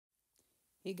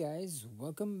Hey guys,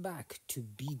 welcome back to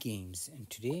B Games, and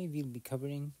today we'll be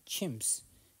covering chimps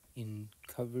in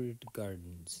covered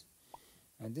gardens.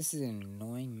 Now, this is an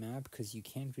annoying map because you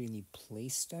can't really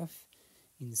place stuff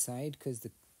inside because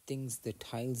the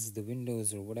tiles, the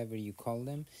windows, or whatever you call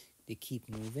them, they keep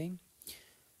moving.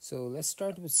 So let's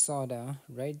start with Sauda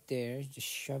right there. Just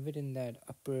shove it in that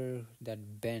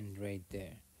bend right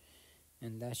there,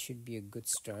 and that should be a good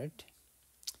start.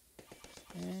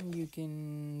 And you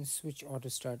can switch auto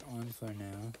start on for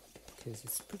now because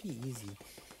it's pretty easy.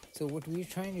 So what we're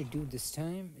trying to do this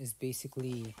time is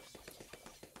basically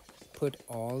put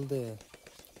all the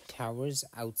towers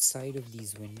outside of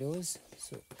these windows,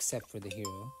 so except for the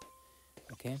hero.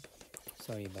 Okay,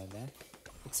 sorry about that.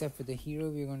 Except for the hero,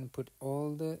 we're going to put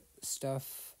all the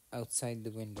stuff outside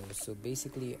the windows, so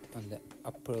basically on the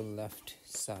upper left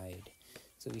side.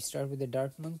 So we start with the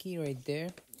dark monkey right there.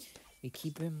 We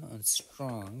keep him on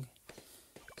strong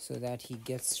so that he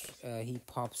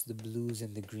pops the blues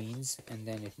and the greens, and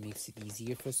then it makes it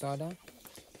easier for Sauda.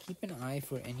 Keep an eye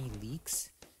for any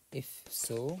leaks. If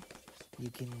so,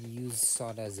 you can use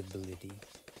Sauda's ability.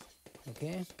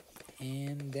 Okay,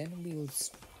 and then we'll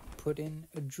put in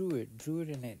a Druid. Druid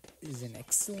in it is an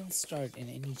excellent start in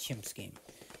any Chimps game.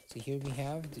 So here we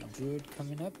have the Druid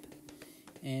coming up,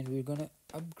 and we're gonna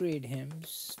upgrade him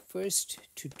first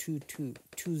to 200.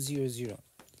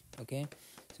 Okay,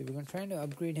 so we're trying to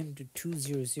upgrade him to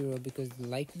 200 because the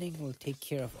lightning will take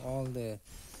care of all the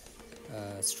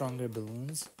stronger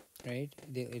balloons, right?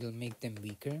 It'll make them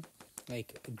weaker.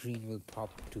 Like green will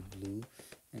pop to blue,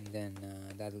 and then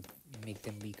that'll make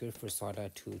them weaker for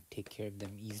Sauda to take care of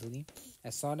them easily.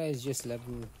 As Sauda is just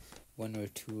level 1 or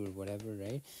 2 or whatever,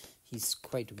 right? He's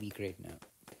quite weak right now.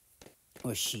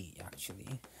 Or she,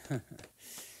 actually.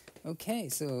 Okay,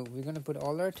 so we're gonna put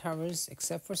all our towers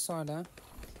except for Sauda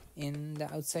in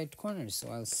the outside corners. So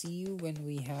I'll see you when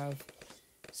we have.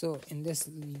 So in this,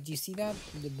 do you see that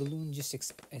the balloon just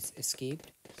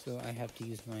escaped? So I have to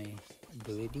use my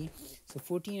ability. So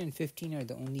 14 and 15 are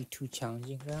the only two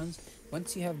challenging rounds.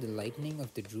 Once you have the lightning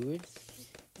of the Druid,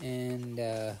 and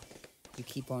you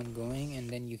keep on going, and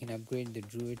then you can upgrade the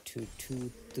Druid to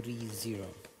 230,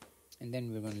 and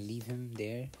then we're going to leave him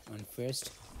there on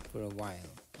first for a while.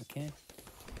 Okay,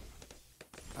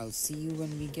 I'll see you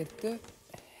when we get the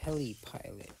Heli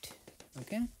pilot.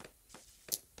 Okay,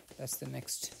 that's the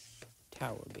next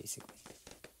tower basically.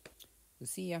 We'll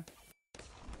see ya.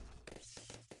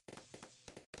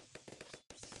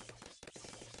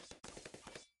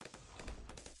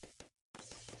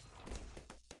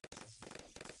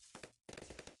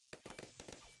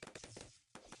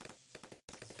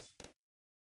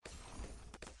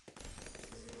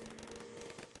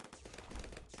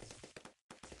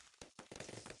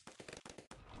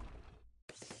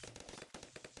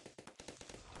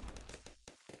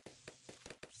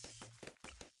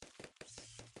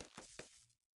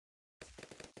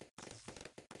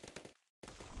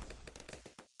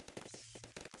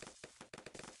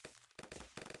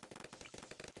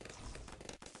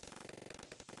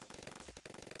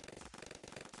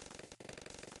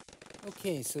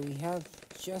 Okay, so we have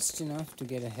just enough to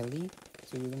get a Heli.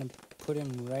 So we're going to put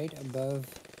him right above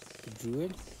the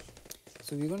Druid.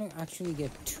 So we're going to actually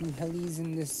get 2 Helis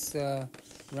in this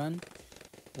run.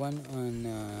 One on,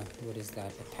 what is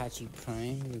that, Apache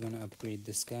Prime. We're going to upgrade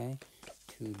this guy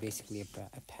to basically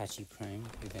Apache Prime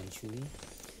eventually.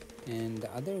 And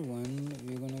the other one,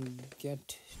 we're going to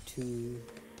get to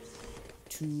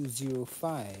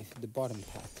 205, the bottom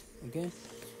path, okay?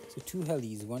 So 2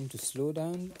 Helis, one to slow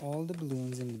down all the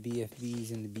balloons and the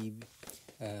BFBs and the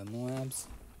Moabs,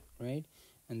 right?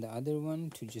 And the other one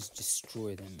to just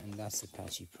destroy them, and that's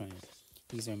Apache Prime.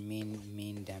 These are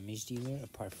main damage dealer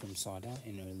apart from Sauda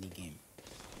in early game.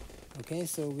 Okay,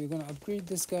 so we're going to upgrade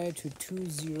this guy to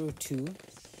 202.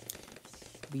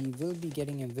 We will be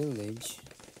getting a village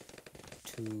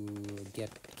to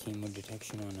get camo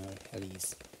detection on our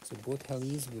Helis. So both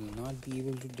Helis will not be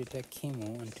able to detect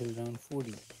camo until round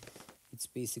 40. It's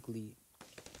basically,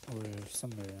 or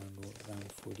somewhere around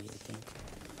round 40, I think.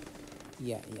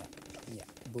 Yeah.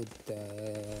 Both,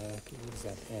 what is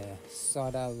that?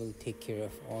 Sauda will take care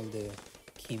of all the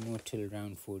camo till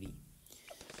round 40.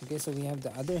 Okay, so we have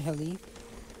the other Heli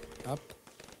up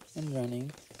and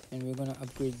running, and we're going to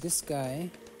upgrade this guy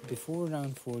before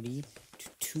round 40 to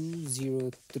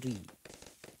 203.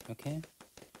 Okay,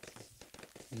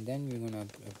 and then we're going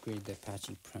to upgrade the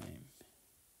Apache Prime,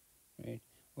 right?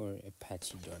 Or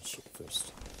Apache dot ship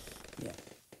first. Yeah.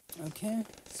 Okay,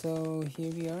 so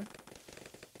here we are,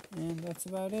 and that's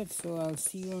about it. So I'll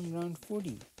see you on round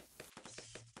 40.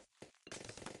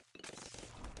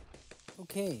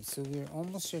 Okay, so we're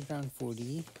almost at round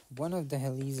 40. One of the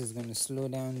helis is going to slow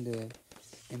down the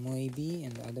MOAB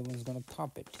and the other one's going to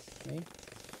pop it, right?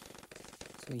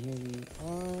 So here we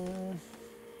are,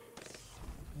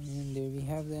 and there we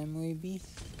have the MOAB,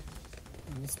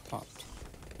 and it's popped,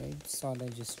 right? Sauda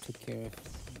just took care of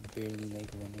barely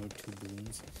like 1 or 2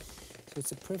 balloons. So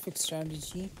it's a perfect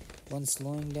strategy, one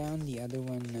slowing down, the other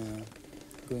one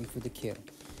going for the kill.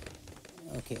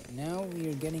 Okay, now we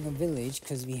are getting a village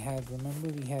because remember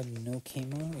we have no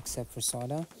camo except for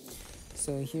Sauda.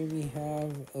 So here we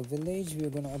have a village. We're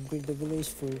going to upgrade the village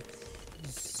for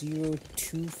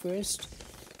 0-2 first,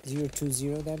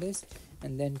 0-2-0 that is,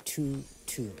 and then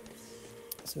 2-2.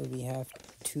 So we have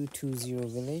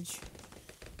 2-2-0 village.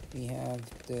 We have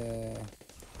the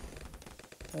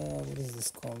what is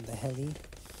this called, the Heli,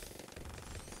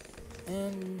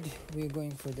 and we're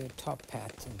going for the top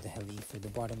path of the Heli, for the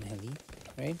bottom Heli,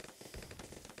 right?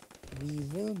 We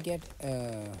will get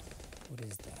what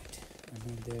is that,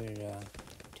 another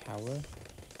tower.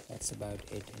 That's about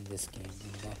it in this game,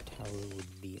 and that tower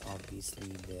would be obviously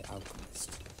the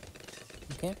Alchemist.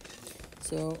 Okay,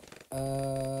 so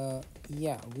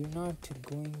yeah, we're not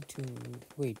going to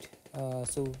wait.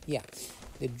 So yeah,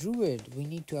 the Druid, we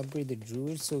need to upgrade the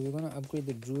Druid, so we're going to upgrade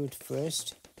the Druid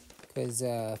first, because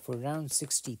for round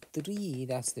 63,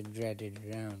 that's the dreaded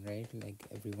round, right? Like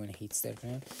everyone hates that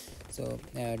round. So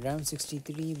round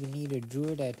 63, we need a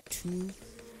Druid at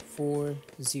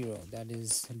 2-4-0. That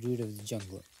is Druid of the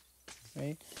jungle,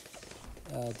 right?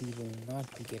 We will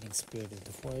not be getting Spirit of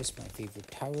the Forest, my favorite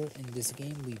tower in this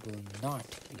game. We will not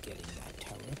be getting that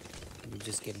tower. We're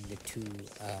just getting the 2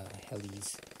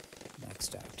 Helis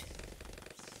maxed out.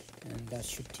 And that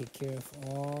should take care of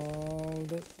all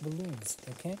the balloons,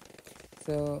 okay?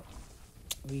 So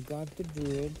we got the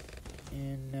Druid,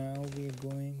 and now we're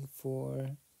going for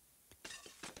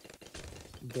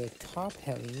the top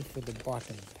Heli for the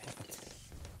bottom path,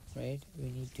 right?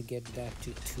 We need to get that to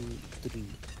 2-3.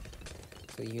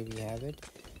 So here we have it.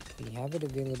 We have it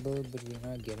available, but we're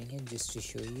not getting it, just to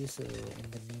show you. So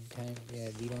in the meantime,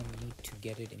 we don't need to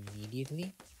get it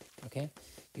immediately, okay?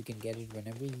 You can get it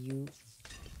whenever you...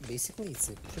 Basically, it's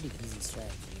a pretty easy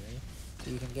strategy, right?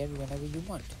 So you can get it whenever you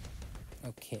want.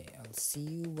 Okay, I'll see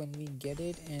you when we get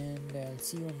it, and I'll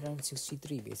see you in round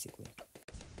 63, basically.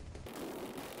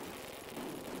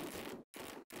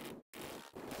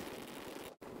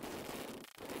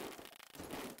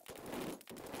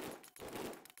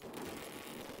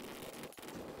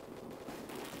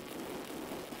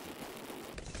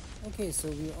 Okay, so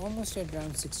we're almost at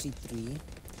round 63,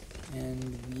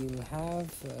 and we'll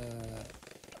have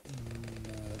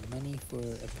money for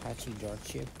Apache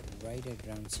Dropship right at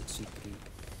round 63.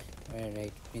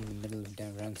 Right in the middle of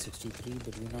round 63,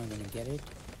 but we're not going to get it.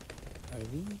 Are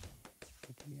we? I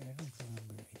don't remember.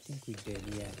 I think we did,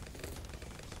 yeah.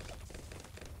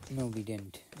 No, we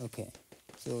didn't. Okay.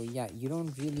 So yeah, you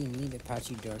don't really need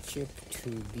Apache Dropship to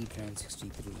beat round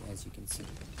 63, as you can see.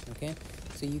 Okay,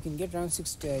 so you can get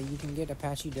you can get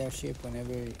Apache Dropship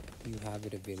whenever you have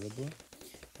it available.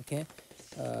 Okay,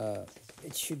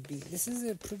 it should be. This is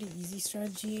a pretty easy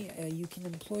strategy. You can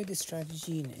employ this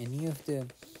strategy in any of the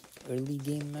early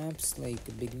game maps, like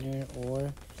beginner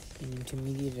or in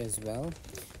intermediate as well.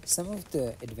 Some of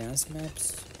the advanced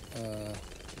maps,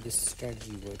 this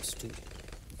strategy works too.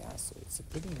 Yeah, so it's a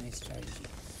pretty nice strategy.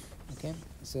 Okay,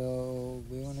 so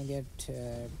we want to get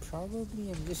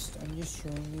probably. I'm just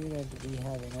showing you that we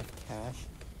have enough cash,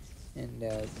 and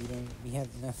we have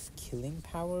enough killing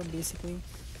power, basically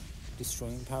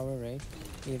destroying power, right?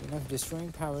 We have enough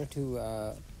destroying power to.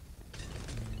 I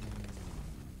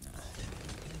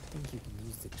think you can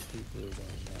use the keyboard on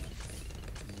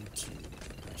YouTube.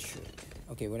 I'm not sure.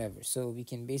 Okay, whatever. So we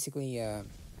can basically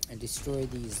destroy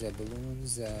these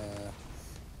balloons.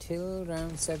 Till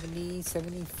round 70,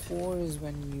 74 is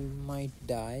when you might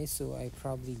die, so I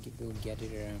probably will get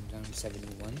it around round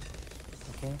 71,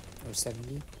 okay, or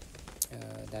 70.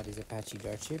 That is Apache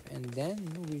Dropship, and then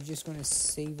we're just going to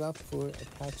save up for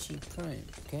Apache Prime,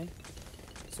 okay?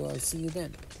 So I'll see you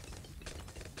then.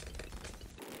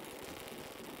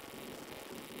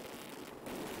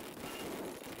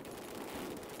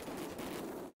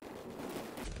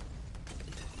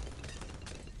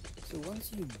 So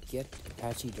once you get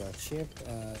Apache Dropship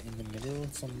in the middle,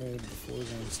 somewhere before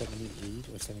around 78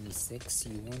 or 76,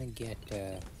 you want to get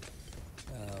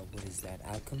what is that,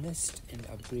 Alchemist, and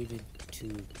upgrade it to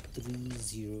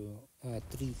 320, I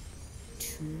believe?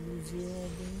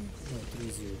 No,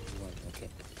 301, okay,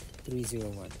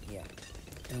 301, yeah.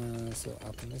 So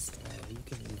Alchemist, you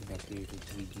can even upgrade to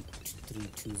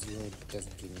 320, it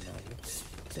doesn't really matter.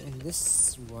 So in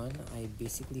this one, I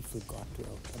basically forgot to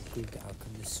upgrade the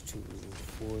Alchemist to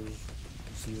 40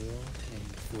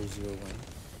 and 401,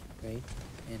 right?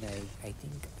 And I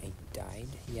think I died.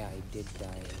 Yeah, I did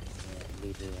die in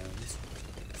later rounds.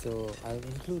 So I'll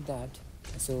include that.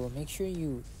 So make sure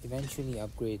you eventually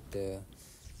upgrade the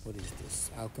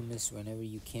Alchemist whenever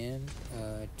you can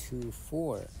to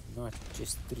 4, not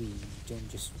just 3. Don't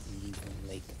just leave him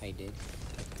like I did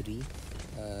at 3.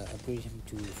 Upgrade him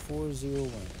to 401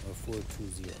 or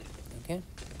 420. Okay,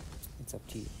 it's up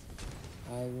to you.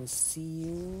 I will see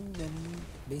you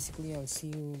I'll see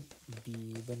you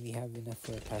when we have enough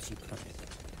for Apache Prime.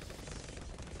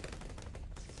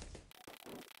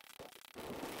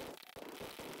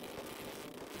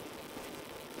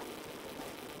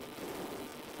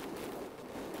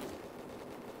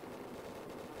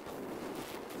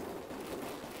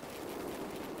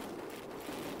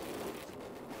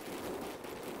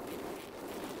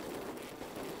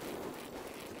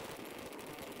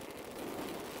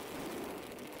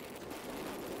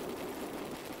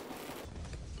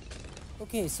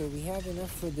 Okay, so we have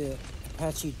enough for the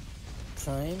Apache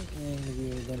Prime, and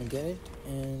we're gonna get it,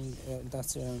 and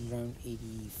that's around round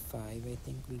 85, I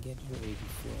think we get here,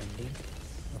 84 ending.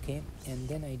 Okay, and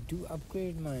then I do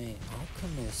upgrade my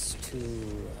Alchemist to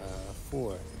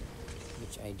 4,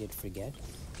 which I did forget,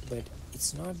 but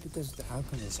it's not because of the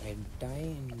Alchemist. I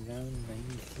die in round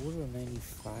 94 or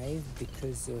 95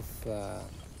 because of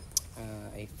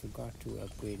I forgot to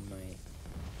upgrade my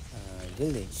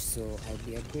village, so I'll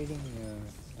be upgrading.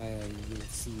 You'll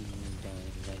see me down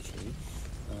eventually,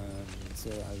 so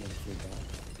I'll include that.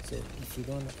 So if you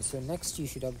don't, so next you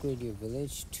should upgrade your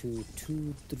village to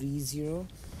 230.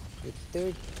 The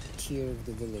third tier of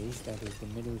the village, that is the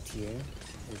middle tier,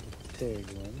 or the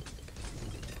third one. I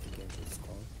forget what it's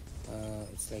called.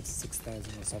 It's like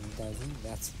 6,000 or 7,000.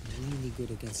 That's really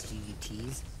good against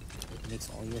GGTs. It makes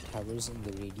all your towers in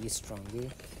the radius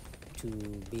stronger to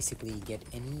basically get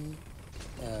any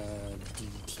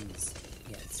DDTs.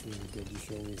 Yeah, it's really good. You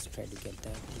should always try to get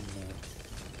that in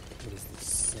what is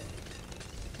this?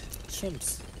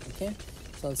 Chimps. Okay,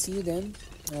 so I'll see you then.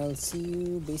 I'll see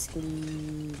you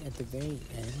basically at the very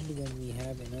end when we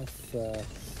have enough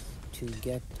to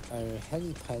get our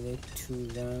heli pilot to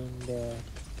round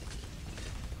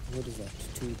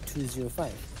to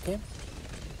 205. Okay,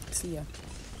 see ya.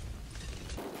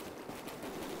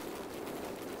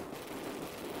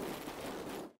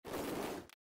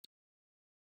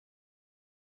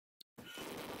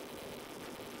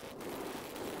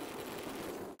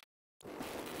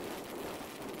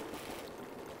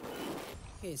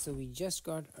 Okay, so we just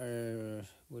got our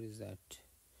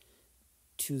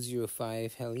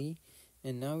 205 heli,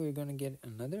 and now we're gonna get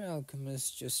another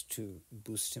Alchemist just to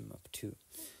boost him up too.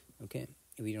 Okay,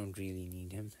 we don't really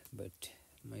need him, but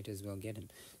might as well get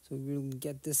him. So we'll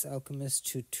get this Alchemist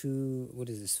to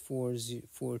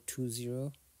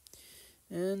 420,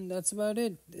 and that's about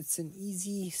it. It's an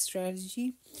easy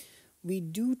strategy. I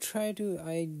do try to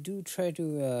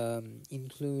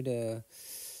include a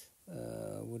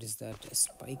a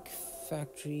spike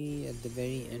factory at the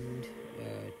very end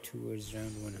towards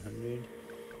round 100,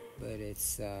 but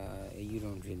it's you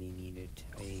don't really need it.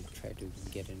 I try to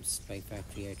get a spike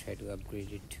factory. I try to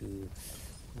upgrade it to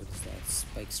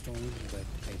spike storm, but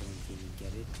I don't really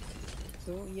get it.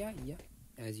 So yeah,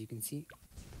 as you can see,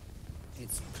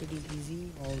 it's pretty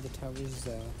easy. All the towers,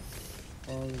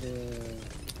 all the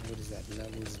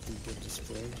levels do get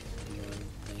destroyed beyond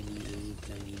 98,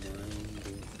 99,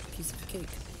 the piece of cake.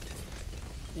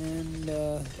 And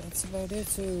that's about it.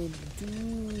 So do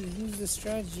use the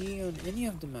strategy on any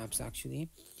of the maps, actually,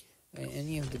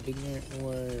 any of the beginner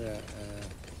or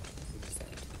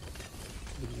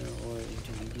beginner or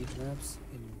intermediate maps.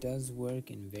 It does work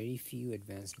in very few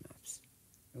advanced maps.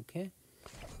 Okay,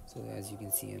 so as you can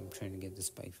see, I'm trying to get the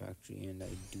spike factory, and I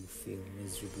do fail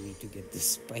miserably to get the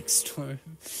spike storm.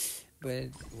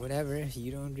 But whatever,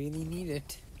 you don't really need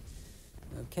it.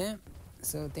 Okay,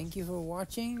 so thank you for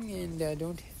watching, and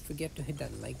don't forget to hit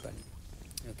that like button.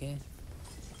 Okay,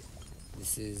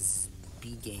 this is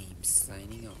B Games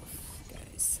signing off,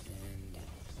 guys, and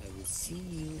I will see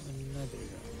you another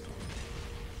round.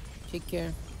 Take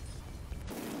care.